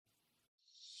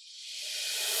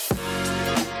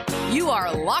You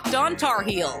are Locked On Tar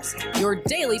Heels, your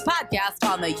daily podcast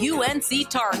on the UNC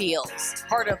Tar Heels,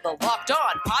 part of the Locked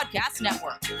On Podcast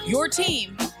Network, your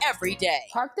team every day.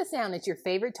 Park the sound. It's your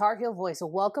favorite Tar Heel voice.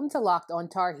 Welcome to Locked On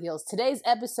Tar Heels. Today's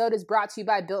episode is brought to you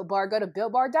by Built Bar. Go to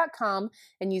BuiltBar.com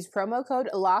and use promo code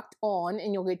Locked On,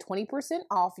 and you'll get 20%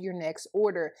 off your next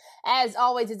order. As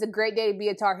always, it's a great day to be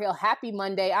a Tar Heel. Happy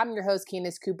Monday. I'm your host,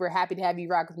 Candace Cooper. Happy to have you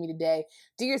rock with me today.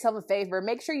 Do yourself a favor.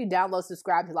 Make sure you download,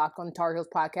 subscribe to Locked On Tar Heels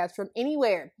podcast from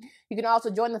anywhere. You can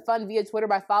also join the fun via Twitter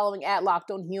by following at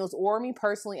Locked On Heels or me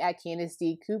personally at Candace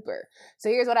D. Cooper. So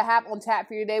here's what I have on tap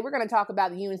for you today. We're going to talk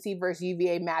about the UNC versus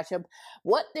UVA matchup,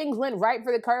 what things went right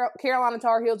for the Carolina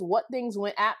Tar Heels, what things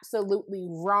went absolutely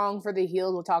wrong for the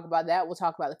Heels. We'll talk about that. We'll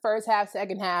talk about the first half,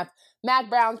 second half, Mack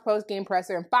Brown's post-game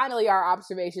presser, and finally our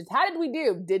observations. How did we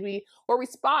do? Were we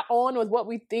spot on with what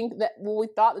we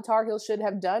thought the Tar Heels should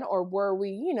have done, or were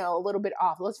we, a little bit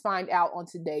off? Let's find out on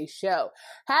today's show.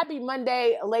 Happy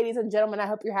Monday, ladies and gentlemen. I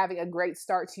hope you're having a great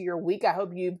start to your week. I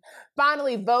hope you've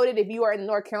finally voted. If you are in the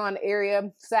North Carolina area,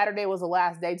 Saturday was the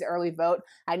last day to early vote.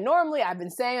 I've been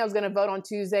saying I was going to vote on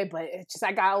Tuesday, but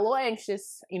I got a little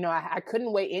anxious. I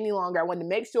couldn't wait any longer. I wanted to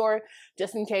make sure,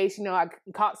 just in case, I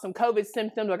caught some COVID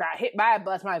symptoms or got hit by a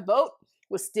bus, my vote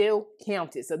was still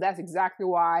counted. So that's exactly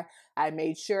why I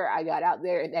made sure I got out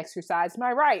there and exercised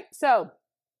my right. So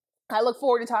I look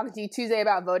forward to talking to you Tuesday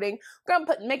about voting. We're going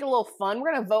to make it a little fun.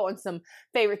 We're going to vote on some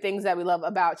favorite things that we love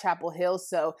about Chapel Hill.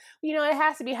 So, it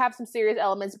has to have some serious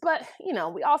elements, but,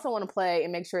 we also want to play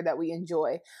and make sure that we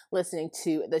enjoy listening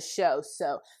to the show.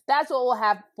 So that's what we'll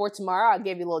have for tomorrow. I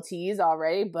gave you a little tease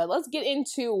already, but let's get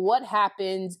into what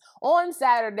happened on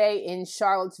Saturday in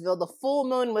Charlottesville. The full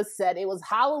moon was set. It was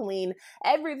Halloween.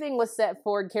 Everything was set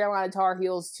for Carolina Tar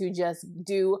Heels to just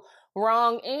do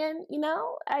wrong. And,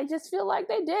 I just feel like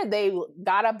they did. They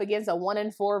got up against a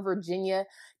 1-4 Virginia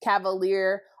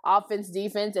Cavalier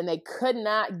defense, and they could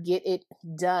not get it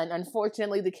done.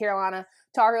 Unfortunately, the Carolina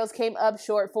Tar Heels came up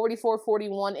short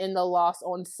 44-41 in the loss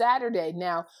on Saturday.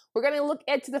 Now, we're going to look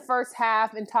into the first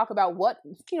half and talk about what,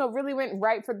 really went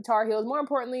right for the Tar Heels. More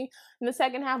importantly, in the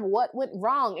second half, what went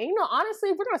wrong. And, honestly,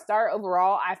 if we're going to start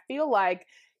overall, I feel like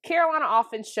Carolina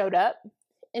offense showed up.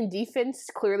 And defense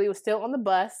clearly was still on the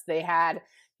bus. They had,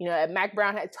 Mack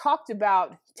Brown had talked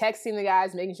about texting the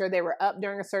guys, making sure they were up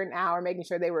during a certain hour, making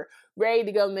sure they were ready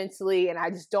to go mentally. And I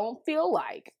just don't feel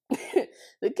like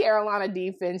the Carolina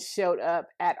defense showed up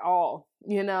at all.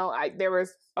 There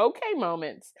was okay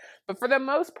moments, but for the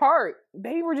most part,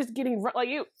 they were just getting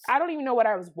I don't even know what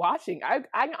I was watching.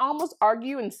 I can almost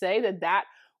argue and say that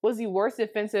was the worst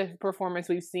defensive performance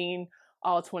we've seen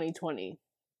all 2020.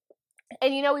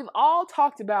 And, we've all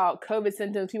talked about COVID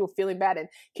symptoms, people feeling bad, and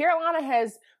Carolina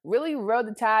has really rode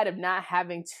the tide of not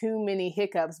having too many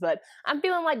hiccups. But I'm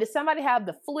feeling like, did somebody have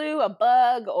the flu, a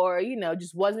bug, or,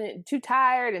 just wasn't too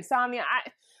tired, insomnia?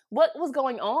 What was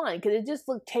going on? Because it just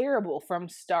looked terrible from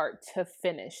start to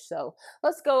finish. So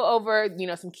let's go over,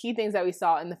 some key things that we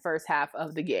saw in the first half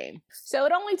of the game. So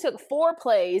it only took 4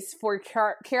 plays for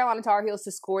Carolina Tar Heels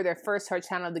to score their first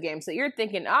touchdown of the game. So you're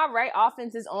thinking, all right,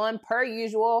 offense is on per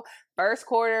usual. First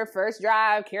quarter, first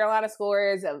drive, Carolina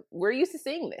scores. We're used to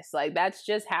seeing this. That's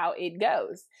just how it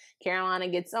goes. Carolina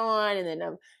gets on, and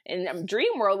then in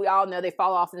Dream World, we all know they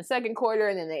fall off in the second quarter,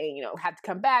 and then they, have to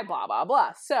come back, blah, blah,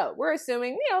 blah. So we're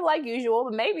assuming, like usual,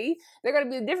 but maybe they're going to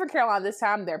be a different Carolina this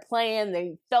time. They're playing.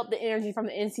 They felt the energy from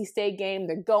the NC State game.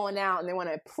 They're going out, and they want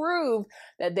to prove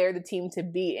that they're the team to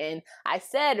beat. And I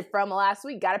said from last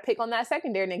week, got to pick on that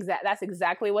secondary, and that's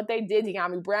exactly what they did.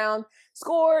 Dyami Brown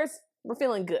scores. We're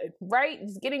feeling good, right?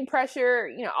 Just getting pressure,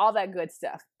 all that good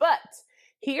stuff. But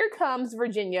here comes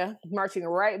Virginia marching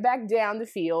right back down the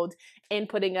field and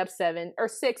putting up 6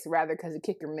 because the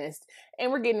kicker missed. And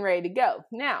we're getting ready to go.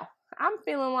 Now, I'm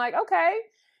feeling like, okay,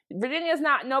 Virginia's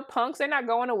not no punks. They're not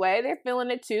going away. They're feeling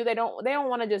it too. They don't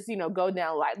want to just, go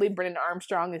down lightly. Brennan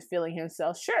Armstrong is feeling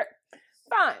himself. Sure.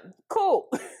 Fine. Cool.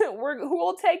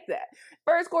 We'll take that.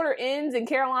 First quarter ends in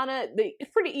Carolina.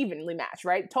 It's pretty evenly matched,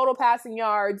 right? Total passing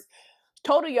yards,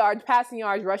 passing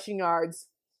yards, rushing yards.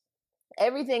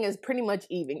 Everything is pretty much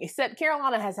even, except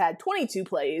Carolina has had 22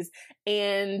 plays,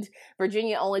 and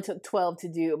Virginia only took 12 to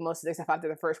do most of their stuff after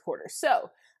the first quarter. So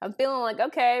I'm feeling like,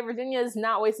 okay, Virginia is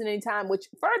not wasting any time, which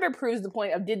further proves the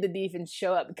point of did the defense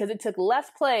show up, because it took less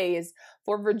plays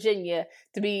for Virginia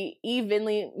to be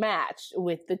evenly matched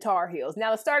with the Tar Heels.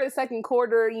 Now, the start of the second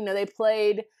quarter, they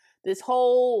played this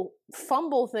whole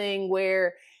fumble thing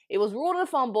where It was ruled a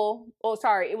fumble. Oh,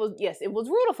 sorry. It was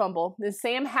ruled a fumble. Then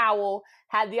Sam Howell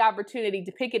had the opportunity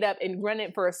to pick it up and run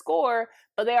it for a score,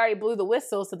 but they already blew the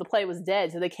whistle, so the play was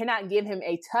dead. So they cannot give him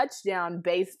a touchdown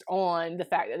based on the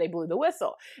fact that they blew the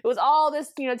whistle. It was all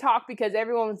this, talk because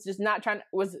everyone was just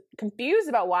was confused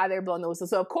about why they were blowing the whistle.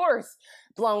 So of course,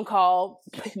 blown call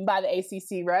by the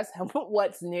ACC refs.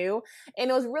 What's new?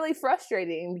 And it was really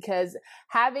frustrating because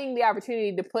having the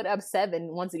opportunity to put up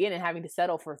 7 once again and having to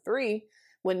settle for 3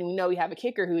 when we know we have a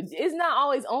kicker who is not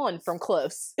always on from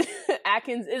close.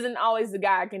 Atkins isn't always the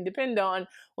guy I can depend on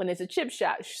when it's a chip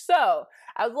shot. So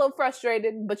I was a little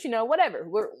frustrated, but whatever.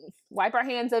 We'll wipe our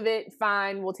hands of it.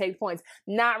 Fine, we'll take points.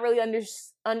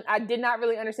 I did not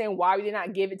really understand why we did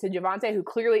not give it to Javonte, who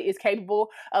clearly is capable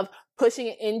of pushing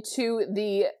it into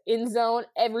the end zone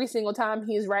every single time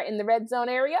he's right in the red zone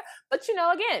area. But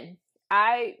again,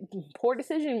 poor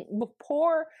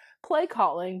play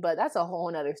calling, but that's a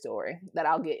whole nother story that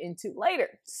I'll get into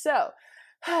later. So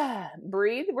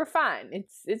breathe, we're fine.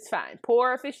 It's fine.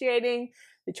 Poor officiating,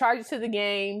 the charges to the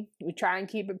game. We try and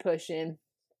keep it pushing.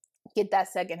 Get that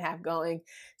second half going.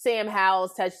 Sam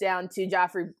Howell's touchdown to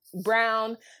Joffrey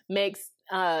Brown makes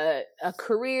a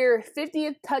career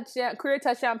 50th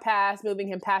touchdown pass, moving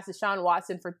him past Deshaun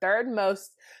Watson for third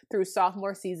most through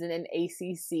sophomore season in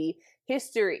ACC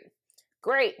history.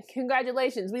 Great.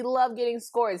 Congratulations. We love getting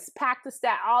scores. Pack the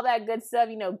stat, all that good stuff.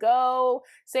 Go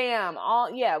Sam.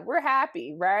 We're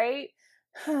happy, right?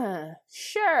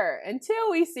 Sure. Until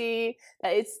we see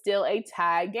that it's still a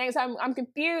tied game. So I'm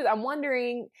confused. I'm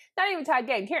wondering, not even tied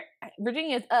game. Here,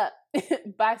 Virginia's up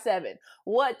by 7.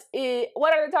 What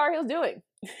are the Tar Heels doing?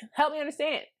 Help me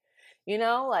understand.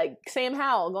 Like Sam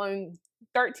Howell going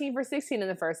 13 for 16 in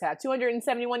the first half,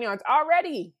 271 yards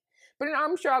already. Brennan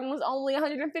Armstrong was only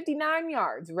 159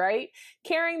 yards, right?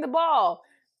 Carrying the ball.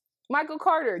 Michael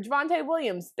Carter, Javonte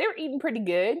Williams, they were eating pretty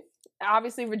good.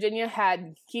 Obviously, Virginia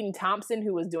had Keaton Thompson,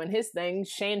 who was doing his thing,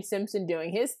 Shane Simpson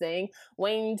doing his thing,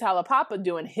 Wayne Talapapa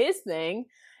doing his thing.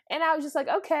 And I was just like,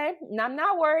 okay, I'm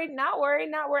not worried.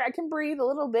 I can breathe a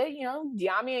little bit,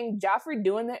 Diami and Joffrey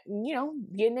doing that,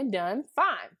 getting it done.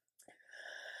 Fine.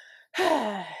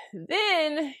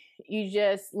 Then you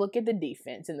just look at the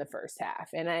defense in the first half,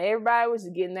 and everybody was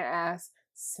getting their ass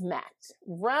smacked,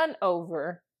 run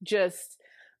over.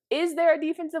 Is there a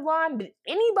defensive line? Did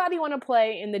anybody want to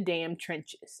play in the damn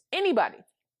trenches? Anybody?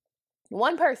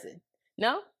 One person?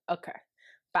 No? Okay,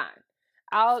 fine.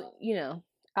 I'll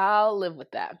live with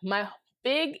that. My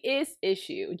biggest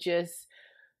issue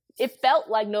it felt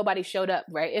like nobody showed up,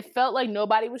 right? It felt like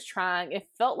nobody was trying. It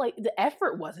felt like the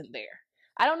effort wasn't there.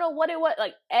 I don't know what it was.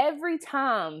 Like every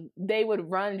time they would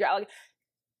run, like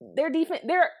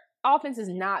their offense is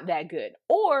not that good.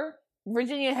 Or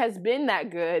Virginia has been that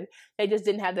good. They just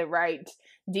didn't have the right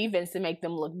defense to make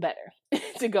them look better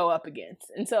to go up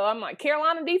against. And so I'm like,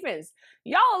 Carolina defense,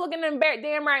 y'all are looking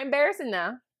damn right embarrassing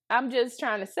now. I'm just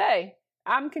trying to say,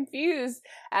 I'm confused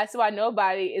as to why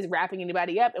nobody is wrapping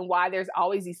anybody up and why there's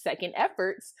always these second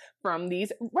efforts from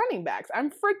these running backs.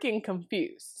 I'm freaking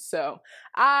confused. So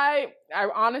I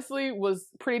honestly was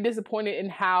pretty disappointed in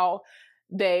how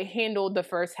they handled the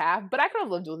first half, but I could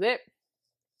have lived with it.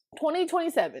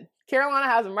 2027. Carolina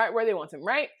has them right where they want them,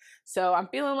 right? So I'm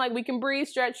feeling like we can breathe,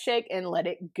 stretch, shake, and let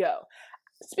it go.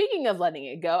 Speaking of letting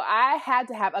it go, I had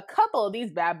to have a couple of these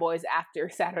bad boys after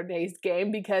Saturday's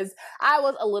game because I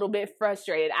was a little bit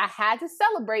frustrated. I had to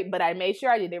celebrate, but I made sure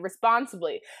I did it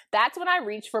responsibly. That's when I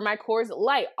reached for my Coors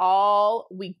Light all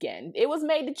weekend. It was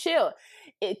made to chill.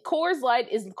 Coors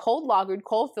Light is cold lagered,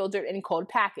 cold filtered, and cold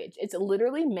packaged. It's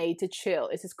literally made to chill.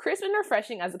 It's as crisp and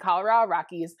refreshing as the Colorado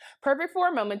Rockies, perfect for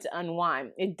a moment to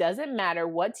unwind. It doesn't matter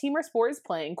what team or sport is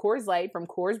playing. Coors Light from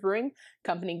Coors Brewing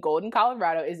Company, Golden,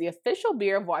 Colorado, is the official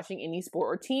beer of watching any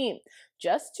sport or team.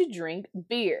 Just to drink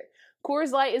beer. Coors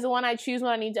Light is the one I choose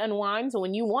when I need to unwind, so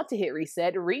when you want to hit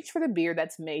reset, reach for the beer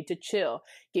that's made to chill.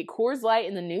 Get Coors Light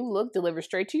in the new look delivered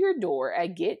straight to your door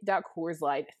at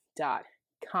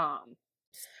get.coorslight.com.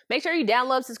 Make sure you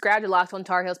download, subscribe to Locked On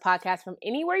Tar Heels podcast from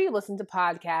anywhere you listen to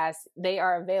podcasts. They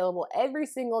are available every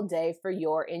single day for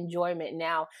your enjoyment.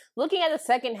 Now, looking at the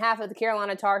second half of the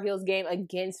Carolina Tar Heels game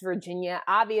against Virginia,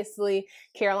 obviously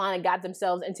Carolina got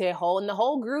themselves into a hole, and the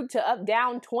whole group to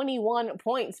down 21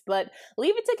 points. But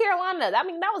leave it to Carolina. I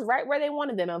mean, that was right where they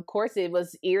wanted them. Of course, it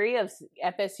was eerie of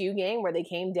FSU game where they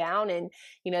came down and,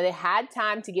 they had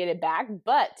time to get it back,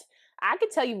 but I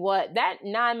could tell you what, that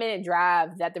 9-minute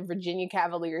drive that the Virginia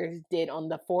Cavaliers did in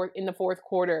the fourth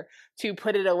quarter to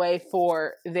put it away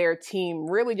for their team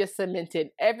really just cemented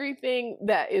everything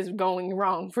that is going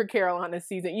wrong for Carolina's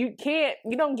season. You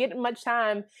don't get much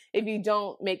time if you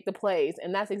don't make the plays,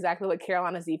 and that's exactly what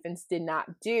Carolina's defense did not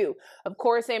do. Of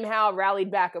course, Sam Howell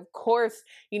rallied back. Of course,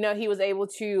 he was able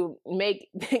to make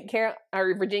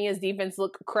Virginia's defense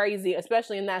look crazy,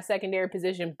 especially in that secondary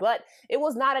position, but it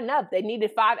was not enough. They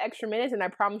needed 5 extra minutes, and I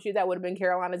promise you that would have been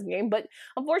Carolina's game. But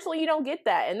unfortunately, you don't get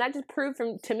that, and that just proved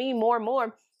to me more and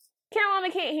more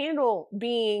Carolina can't handle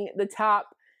being the top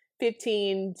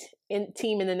 15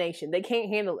 team in the nation. They can't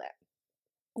handle that.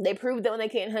 They proved that when they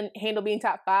can't handle being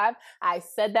top 5. I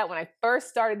said that when I first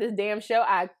started this damn show.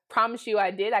 I promise you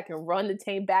I did. I can run the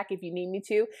tape back if you need me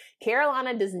to.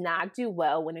 Carolina does not do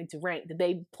well when it's ranked.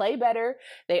 They play better.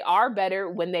 They are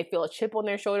better when they feel a chip on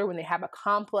their shoulder, when they have a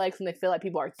complex, when they feel like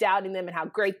people are doubting them and how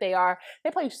great they are.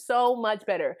 They play so much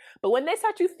better. But when they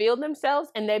start to feel themselves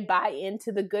and they buy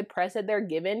into the good press that they're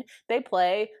given, they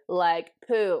play like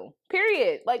poo.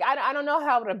 Period. Like, I don't know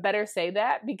how to better say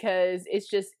that, because it's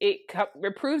just, it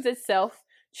proves itself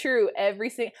true every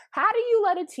single. How do you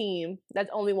let a team that's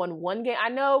only won one game? I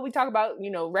know we talk about,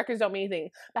 records don't mean anything,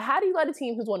 but how do you let a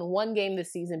team who's won one game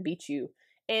this season beat you?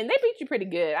 And they beat you pretty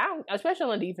good, especially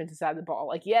on the defensive side of the ball.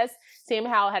 Like, yes, Sam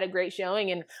Howell had a great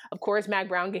showing. And, of course, Mack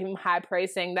Brown gave him high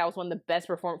praise, saying that was one of the best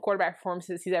quarterback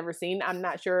performances he's ever seen. I'm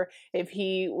not sure if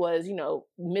he was,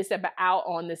 missed out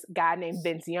on this guy named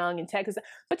Vince Young in Texas.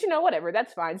 But, whatever,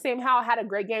 that's fine. Sam Howell had a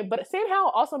great game. But Sam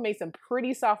Howell also made some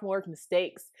pretty sophomoric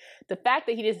mistakes. The fact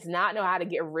that he does not know how to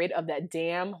get rid of that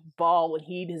damn ball when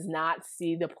he does not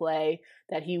see the play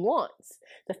that he wants.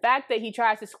 The fact that he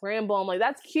tries to scramble, I'm like,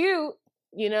 that's cute.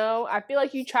 I feel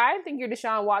like you try and think you're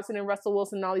Deshaun Watson and Russell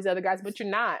Wilson and all these other guys, but you're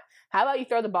not. How about you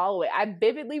throw the ball away? I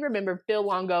vividly remember Phil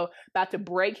Longo about to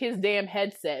break his damn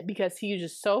headset because he was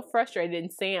just so frustrated,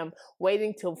 and Sam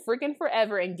waiting till freaking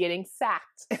forever and getting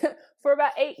sacked for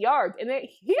about 8 yards. And then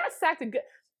he got sacked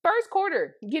first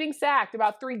quarter, getting sacked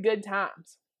about 3 good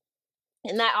times.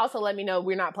 And that also let me know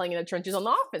we're not playing in the trenches on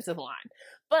the offensive line.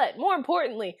 But more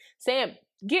importantly, Sam,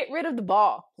 get rid of the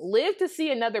ball. Live to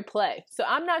see another play. So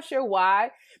I'm not sure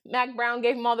why Mack Brown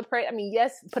gave him all the praise. I mean,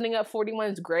 yes, putting up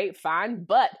 41 is great, fine,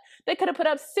 but they could have put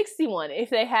up 61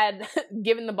 if they had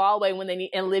given the ball away when they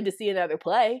need and lived to see another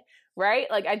play, right?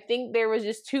 Like, I think there was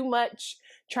just too much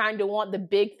trying to want the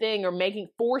big thing or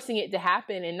forcing it to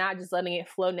happen and not just letting it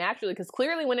flow naturally, because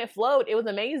clearly when it flowed, it was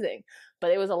amazing. But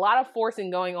there was a lot of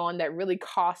forcing going on that really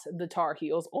cost the Tar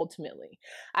Heels ultimately.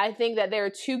 I think that there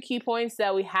are 2 key points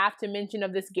that we have to mention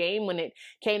of this game when it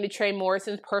came to Trey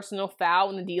Morrison's personal foul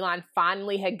when the D-line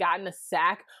finally had gotten a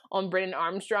sack on Brennan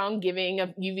Armstrong, giving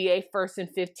a UVA 1st and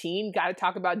 15. Got to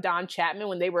talk about Don Chapman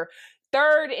when they were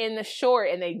 3rd in the short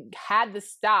and they had to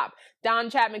stop.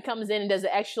 Don Chapman comes in and does an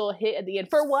extra hit at the end.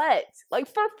 For what? Like,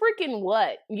 for freaking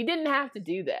what? You didn't have to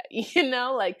do that.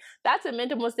 Like, that's a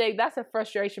mental mistake. That's a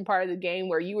frustration part of the game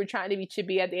where you were trying to be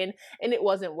chippy at the end and it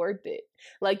wasn't worth it.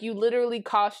 Like, you literally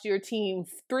cost your team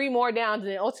 3 more downs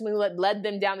and ultimately led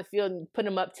them down the field and put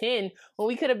them up 10 when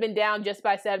we could have been down just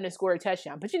by 7 and scored a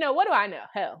touchdown. But what do I know?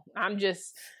 Hell, I'm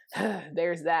just...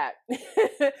 there's that.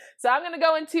 So I'm going to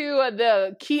go into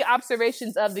the key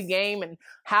observations of the game and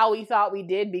how we thought we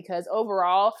did, because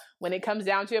overall, when it comes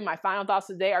down to it, my final thoughts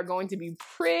today are going to be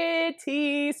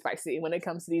pretty spicy when it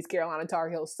comes to these Carolina Tar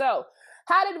Heels. So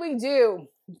how did we do,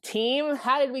 team?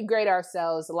 How did we grade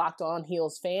ourselves, Locked On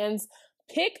Heels fans?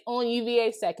 Pick on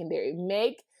UVA secondary.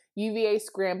 Make UVA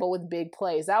scramble with big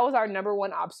plays. That was our number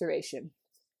 1 observation.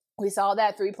 We saw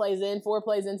that 4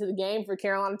 plays into the game for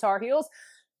Carolina Tar Heels.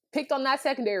 Picked on that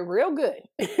secondary real good.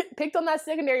 Picked on that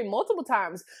secondary multiple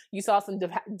times. You saw some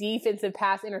defensive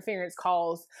pass interference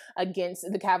calls against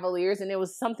the Cavaliers, and it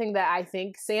was something that I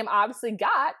think Sam obviously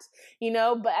got,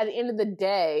 but at the end of the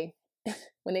day,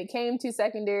 when it came to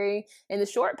secondary and the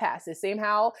short passes, Sam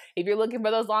Howell, if you're looking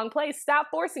for those long plays, stop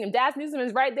forcing them. Daz Newsome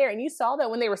is right there. And you saw that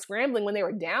when they were scrambling, when they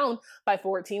were down by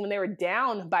 14, when they were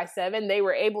down by 7, they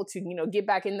were able to, get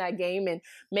back in that game and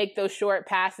make those short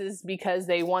passes because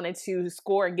they wanted to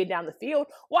score and get down the field.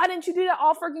 Why didn't you do that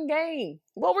all freaking game?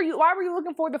 Why were you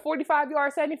looking for the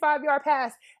 45-yard, 75-yard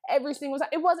pass every single time?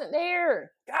 It wasn't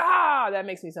there. That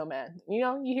makes me so mad.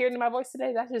 You hear it in my voice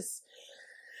today? That's just...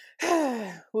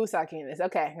 Woosah Candace.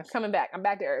 Okay, I'm coming back. I'm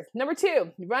back to earth. Number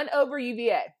 2, run over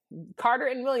UVA. Carter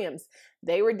and Williams,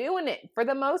 they were doing it for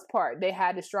the most part. They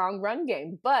had a strong run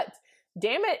game, but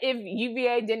damn it if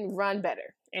UVA didn't run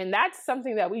better. And that's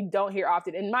something that we don't hear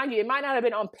often. And mind you, it might not have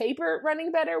been on paper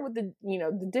running better with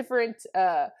the different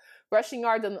rushing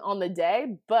yards on the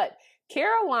day, but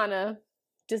Carolina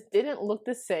just didn't look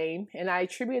the same. And I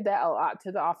attribute that a lot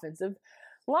to the offensive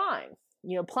line.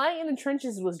 Playing in the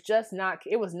trenches was just not,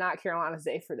 it was not Carolina's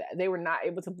day for that. They were not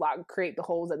able to block, create the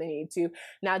holes that they needed to.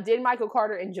 Now, did Michael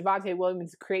Carter and Javonte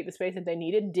Williams create the space that they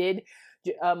needed? Did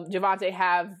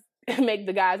Javonte make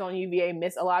the guys on UVA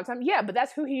miss a lot of time? Yeah, but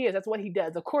that's who he is. That's what he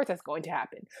does. Of course that's going to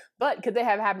happen. But could they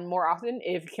have happened more often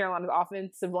if Carolina's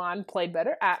offensive line played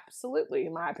better? Absolutely,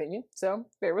 in my opinion. So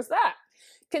there was that.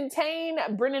 Contain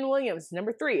Brennan Williams,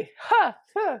 number 3.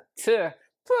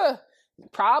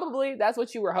 Probably that's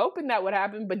what you were hoping that would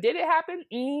happen, but did it happen?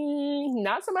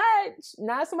 Not so much.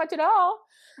 Not so much at all.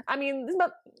 I mean,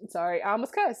 sorry, I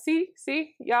almost cussed.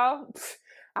 See, y'all.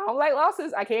 I don't like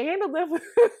losses. I can't handle them.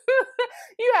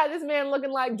 You had this man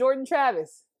looking like Jordan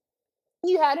Travis.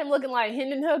 You had him looking like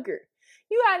Hendon Hooker.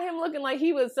 You had him looking like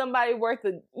he was somebody worth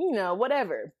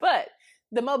whatever. But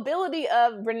the mobility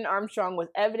of Brennan Armstrong was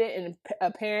evident and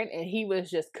apparent, and he was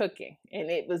just cooking. And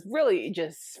it was really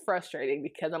just frustrating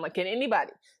because I'm like, can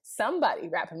somebody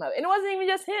wrap him up? And it wasn't even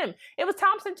just him. It was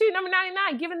Thompson too, number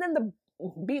 99,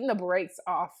 beating the brakes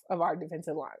off of our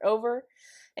defensive line over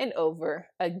and over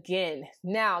again.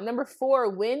 Now, number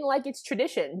 4, win like it's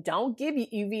tradition. Don't give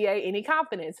UVA any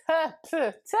confidence.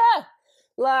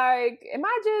 Like, I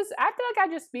feel like I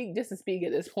just speak just to speak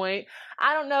at this point.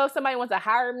 I don't know if somebody wants to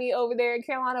hire me over there in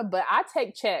Carolina, but I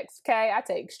take checks, okay? I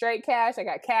take straight cash. I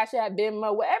got Cash App,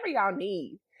 Venmo, whatever y'all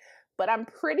need. But I'm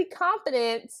pretty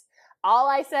confident. All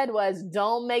I said was,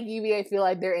 don't make UVA feel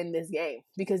like they're in this game.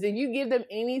 Because if you give them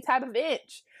any type of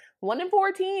inch, 1 and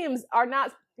 4 teams are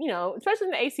not, especially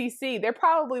in the ACC, they're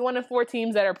probably 1 and 4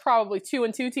 teams that are probably 2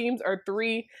 and 2 teams or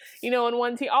 3, in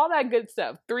 1 team, all that good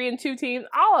stuff. 3 and 2 teams,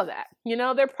 all of that.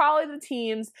 They're probably the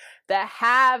teams that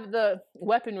have the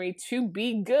weaponry to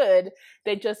be good.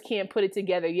 They just can't put it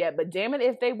together yet. But damn it,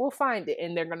 if they will find it,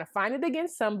 and they're going to find it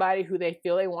against somebody who they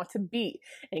feel they want to beat.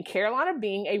 And Carolina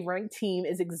being a ranked team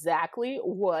is exactly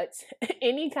what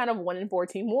any kind of 1 and 4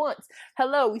 team wants.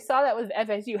 Hello, we saw that with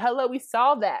FSU. Hello, we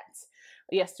saw that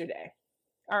yesterday.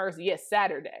 Or yes,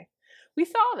 Saturday. We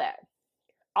saw that.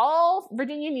 All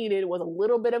Virginia needed was a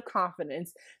little bit of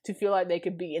confidence to feel like they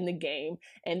could be in the game,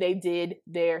 and they did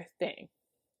their thing.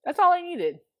 That's all they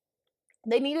needed.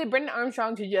 They needed Brennan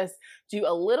Armstrong to just do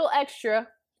a little extra,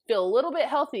 feel a little bit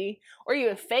healthy, or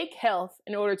even fake health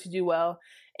in order to do well.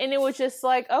 And it was just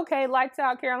like, okay, lights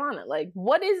out Carolina. Like,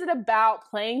 what is it about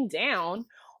playing down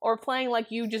or playing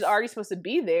like you just already supposed to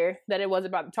be there that it was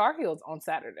about the Tar Heels on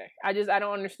Saturday? I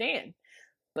don't understand.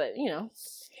 But,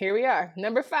 here we are.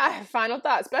 Number 5, final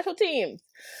thought, special teams.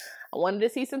 I wanted to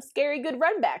see some scary good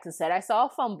run backs. Instead, I saw a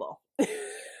fumble.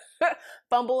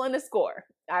 Fumble and a score.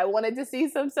 I wanted to see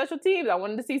some special teams. I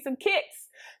wanted to see some kicks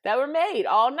that were made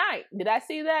all night. Did I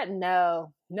see that?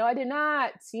 No, I did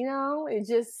not. It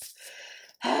just,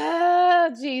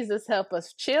 Jesus help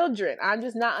us. Children, I'm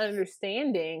just not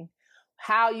understanding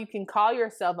how you can call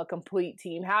yourself a complete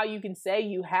team, how you can say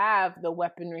you have the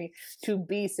weaponry to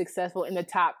be successful in the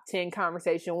top 10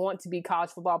 conversation, want to be college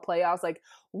football playoffs. Like,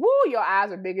 woo, your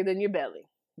eyes are bigger than your belly.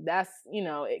 That's,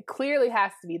 it clearly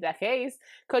has to be that case.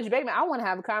 Coach Bateman, I want to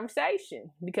have a conversation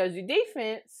because your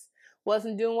defense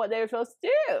wasn't doing what they were supposed to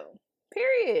do,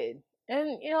 period. And,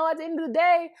 at the end of the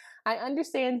day, I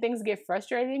understand things get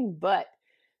frustrating, but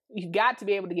you've got to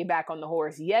be able to get back on the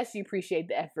horse. Yes, you appreciate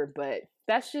the effort, but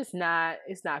that's just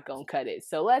it's not going to cut it.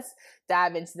 So let's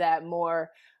dive into that more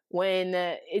when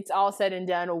it's all said and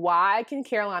done. Why can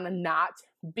Carolina not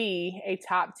be a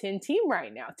top 10 team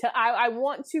right now? I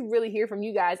want to really hear from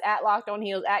you guys at Locked On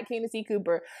Heels, at Candace C.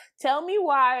 Cooper. Tell me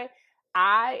why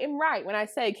I am right when I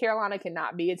say Carolina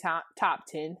cannot be a top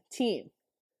 10 team.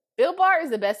 Built Bar is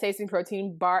the best tasting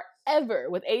protein bar ever.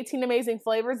 With 18 amazing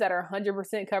flavors that are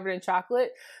 100% covered in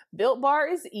chocolate, Built Bar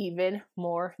is even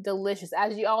more delicious.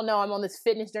 As you all know, I'm on this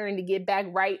fitness journey to get back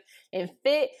right and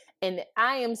fit, and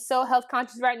I am so health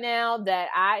conscious right now that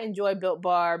I enjoy Built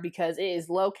Bar because it is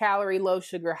low calorie, low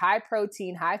sugar, high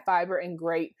protein, high fiber, and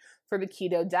great for the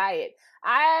keto diet.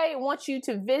 I want you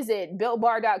to visit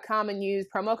BuiltBar.com and use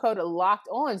promo code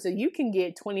LOCKEDON so you can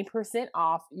get 20%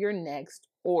 off your next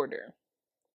order.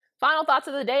 Final thoughts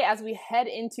of the day as we head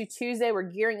into Tuesday. We're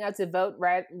gearing up to vote,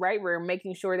 right? We're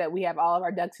making sure that we have all of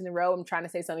our ducks in a row. I'm trying to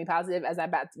say something positive as I'm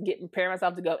about to prepare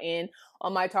myself to go in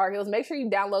on my Tar Heels. Make sure you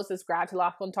download, subscribe to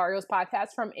Locked On Tar Heels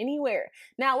podcast from anywhere.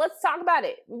 Now, let's talk about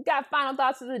it. We've got final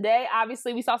thoughts of the day.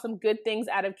 Obviously, we saw some good things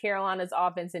out of Carolina's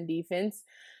offense and defense.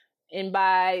 And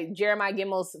by Jeremiah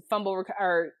Gemmell's fumble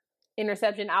or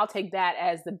interception, I'll take that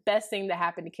as the best thing that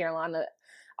happened to Carolina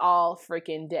all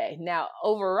freaking day. Now,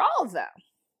 overall, though,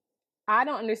 I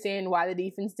don't understand why the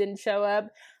defense didn't show up.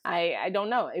 I don't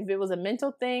know. If it was a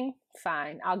mental thing,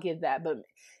 fine, I'll give that. But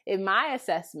in my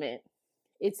assessment,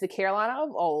 it's the Carolina of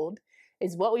old.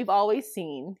 It's what we've always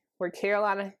seen, where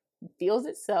Carolina feels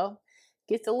itself,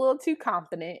 gets a little too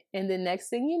confident, and the next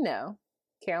thing you know,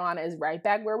 Carolina is right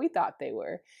back where we thought they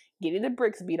were, getting the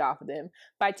bricks beat off of them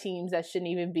by teams that shouldn't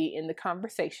even be in the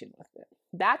conversation with them.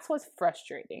 That's what's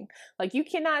frustrating. Like, you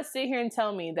cannot sit here and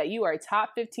tell me that you are a top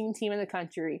 15 team in the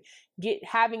country,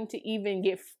 having to even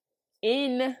get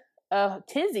in a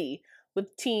tizzy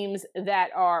with teams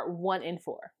that are 1-4.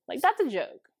 Like, that's a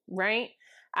joke, right?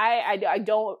 I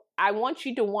want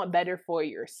you to want better for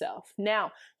yourself.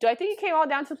 Now, do I think it came all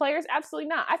down to players? Absolutely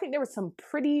not. I think there was some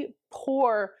pretty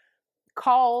poor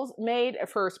calls made,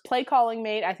 first play calling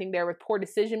made. I think there was poor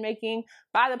decision making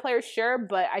by the players, sure,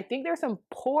 but I think there's some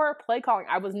poor play calling.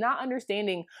 I was not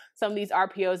understanding some of these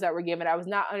RPOs that were given. I was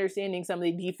not understanding some of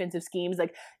the defensive schemes.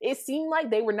 Like, it seemed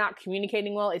like they were not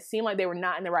communicating well. It seemed like they were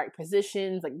not in the right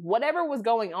positions. Like, whatever was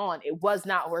going on, it was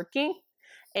not working.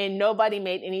 And nobody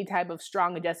made any type of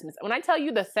strong adjustments. When I tell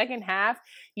you the second half,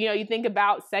 you think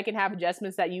about second half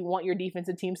adjustments that you want your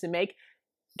defensive teams to make.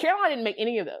 Carolina didn't make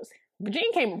any of those. Virginia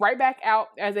came right back out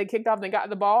as they kicked off and they got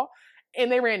the ball,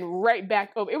 and they ran right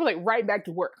back over. It was like right back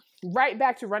to work, right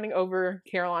back to running over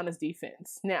Carolina's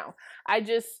defense. Now,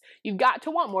 you've got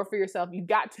to want more for yourself. You've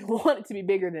got to want it to be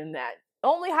bigger than that.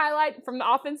 Only highlight from the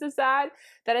offensive side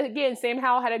that, again, Sam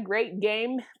Howell had a great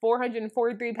game,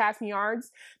 443 passing yards,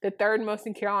 the third most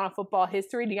in Carolina football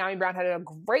history. Dyami Brown had a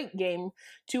great game,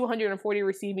 240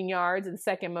 receiving yards, and the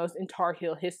second most in Tar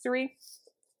Heel history.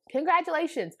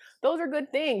 Congratulations. Those are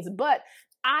good things. But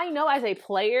I know as a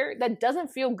player, that doesn't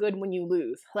feel good when you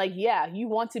lose. Like, yeah, you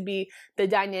want to be the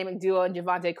dynamic duo in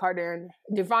Javonte Carter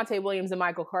and Javonte Williams and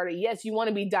Michael Carter. Yes, you want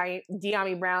to be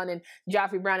Dyami Brown and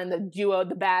Joffrey Brown and the duo,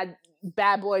 the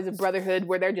bad boys of brotherhood,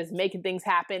 where they're just making things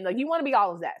happen. Like, you want to be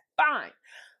all of that. Fine.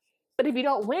 But if you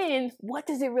don't win, what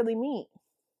does it really mean?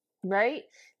 Right?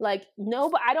 Like, no,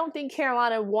 but I don't think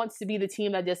Carolina wants to be the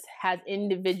team that just has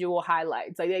individual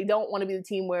highlights. Like, they don't want to be the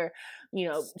team where,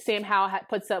 Sam Howell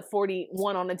puts up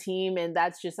 41 on the team and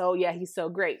that's just, oh yeah, he's so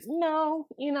great. No,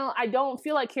 I don't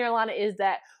feel like Carolina is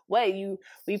that way.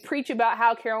 We preach about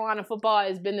how Carolina football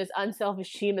has been this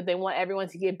unselfish team that they want everyone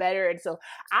to get better. And so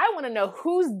I want to know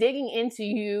who's digging into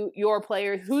your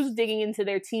players, who's digging into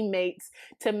their teammates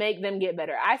to make them get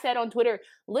better. I said on Twitter,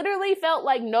 literally felt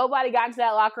like nobody got into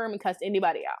that locker room and cussed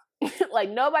anybody out. Like,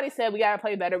 nobody said, we got to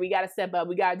play better, we got to step up,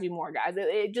 we got to do more, guys.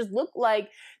 It just looked like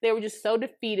they were just so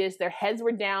defeatist. Their heads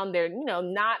were down. They're,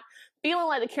 not feeling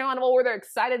like the Carolina Bowl where they're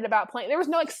excited about playing. There was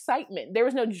no excitement. There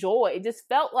was no joy. It just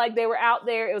felt like they were out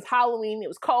there. It was Halloween. It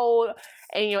was cold.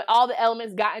 And, all the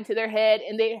elements got into their head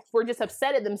and they were just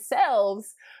upset at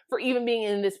themselves for even being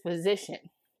in this position.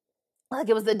 Like,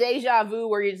 it was the deja vu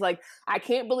where you're just like, I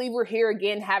can't believe we're here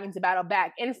again having to battle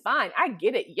back. And fine, I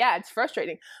get it. Yeah, it's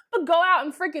frustrating. But go out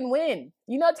and freaking win.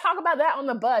 Talk about that on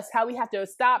the bus, how we have to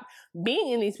stop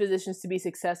being in these positions to be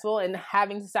successful and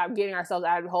having to stop getting ourselves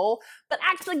out of the hole, but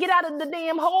actually get out of the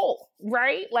damn hole,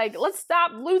 right? Like, let's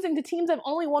stop losing to teams that have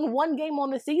only won one game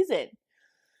on the season.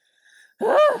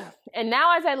 And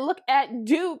now as I look at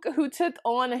Duke, who took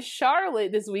on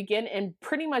Charlotte this weekend and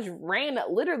pretty much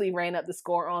literally ran up the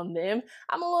score on them,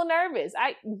 I'm a little nervous.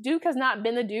 Duke has not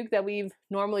been the Duke that we've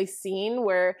normally seen,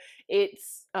 where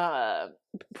it's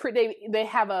they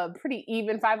have a pretty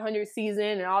even 500 season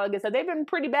and all that good stuff. They've been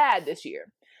pretty bad this year.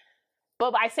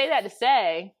 But I say that to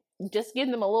say, just give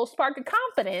them a little spark of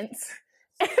confidence,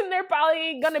 and they're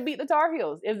probably going to beat the Tar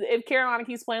Heels if Carolina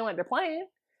keeps playing like they're playing.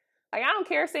 Like, I don't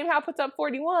care if Sam Howell puts up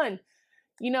 41.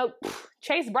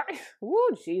 Chase Bryce. Woo,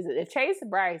 Jesus. If Chase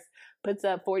Bryce puts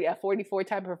up a 44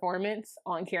 type performance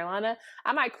on Carolina,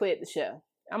 I might quit the show.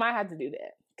 I might have to do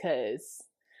that because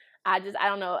I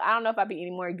don't know. I don't know if I'd be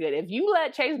any more good. If you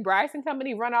let Chase Bryce and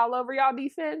company run all over y'all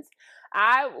defense,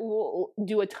 I will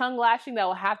do a tongue lashing that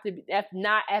will have to be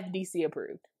not FDC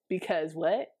approved. Because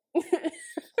what?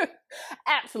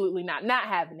 Absolutely not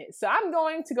having it. So I'm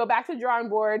going to go back to the drawing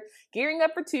board, gearing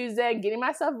up for Tuesday, getting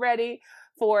myself ready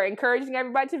for encouraging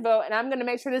everybody to vote, and I'm going to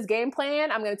make sure this game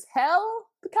plan, I'm going to tell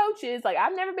the coaches, like,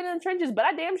 I've never been in the trenches, but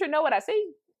I damn sure know what I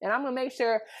see, and I'm going to make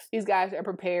sure these guys are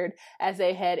prepared as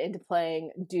they head into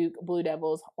playing Duke Blue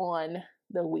Devils on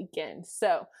the weekend.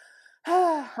 So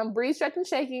I'm breathe, stretching,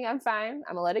 shaking. I'm fine.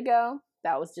 I'm going to let it go.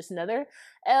 that was just another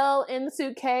L in the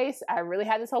suitcase. I really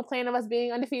had this whole plan of us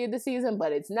being undefeated this season,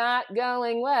 but it's not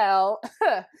going well.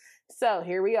 So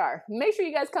here we are. Make sure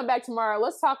you guys come back tomorrow.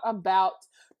 Let's talk about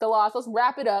the loss. Let's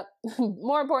wrap it up.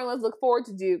 More importantly, let's look forward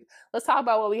to Duke. Let's talk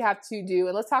about what we have to do,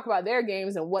 and let's talk about their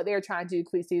games and what they're trying to do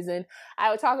preseason. I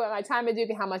would talk about my time at Duke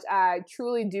and how much I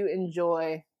truly do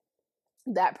enjoy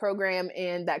that program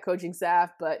and that coaching staff,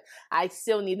 but I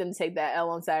still need them to take that L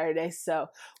on Saturday. So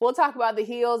we'll talk about the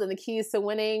heels and the keys to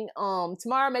winning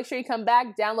tomorrow. Make sure you come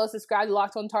back, download, subscribe to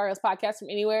Locked On Tar Heels podcast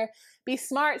from anywhere. Be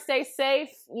smart, stay safe.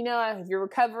 You know, if you're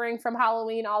recovering from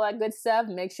Halloween, all that good stuff,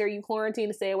 make sure you quarantine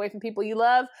to stay away from people you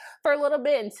love for a little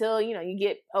bit until, you know, you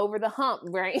get over the hump,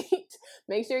 right?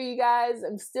 Make sure you guys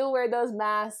still wear those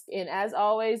masks. And as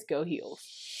always, go Heels.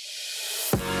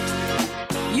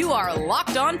 You are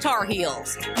Locked On Tar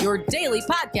Heels, your daily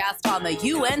podcast on the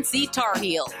UNC Tar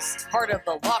Heels, part of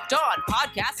the Locked On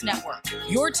Podcast Network,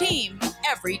 your team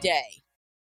every day.